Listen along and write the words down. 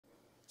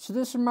So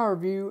this is my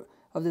review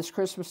of this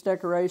Christmas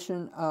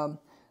decoration.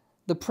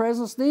 The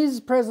presents,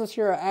 these presents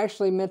here are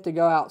actually meant to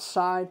go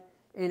outside,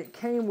 and it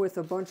came with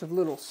a bunch of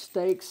little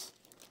stakes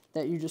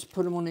that you just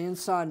put them on the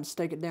inside and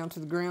stake it down to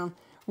the ground.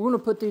 We're going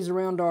to put these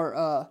around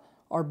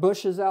our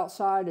bushes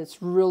outside. It's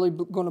really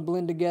going to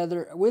blend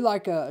together. We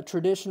like a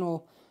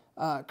traditional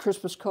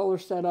Christmas color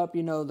setup,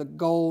 you know, the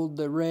gold,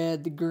 the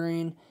red, the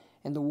green,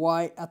 and the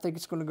white. I think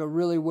it's going to go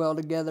really well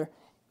together.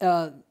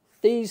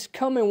 These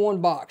come in one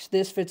box.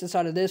 This fits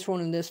inside of this one,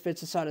 and this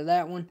fits inside of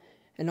that one.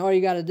 And all you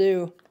got to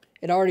do,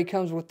 it already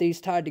comes with these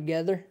tied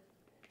together.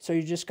 So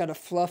you just got to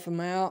fluff them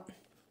out,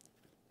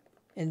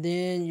 and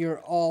then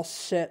you're all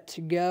set to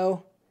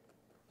go.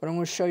 But I'm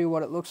going to show you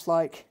what it looks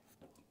like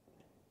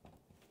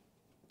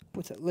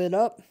with it lit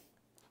up.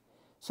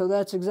 So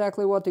that's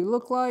exactly what they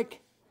look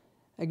like.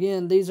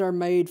 Again, these are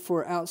made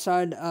for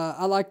outside.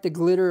 I like the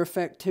glitter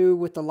effect too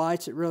with the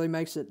lights. It really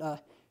makes it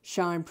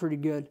shine pretty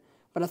good.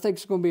 But I think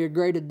it's going to be a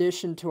great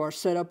addition to our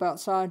setup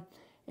outside,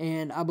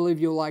 and I believe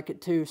you'll like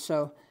it too.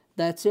 So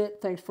that's it.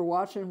 Thanks for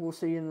watching. We'll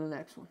see you in the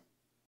next one.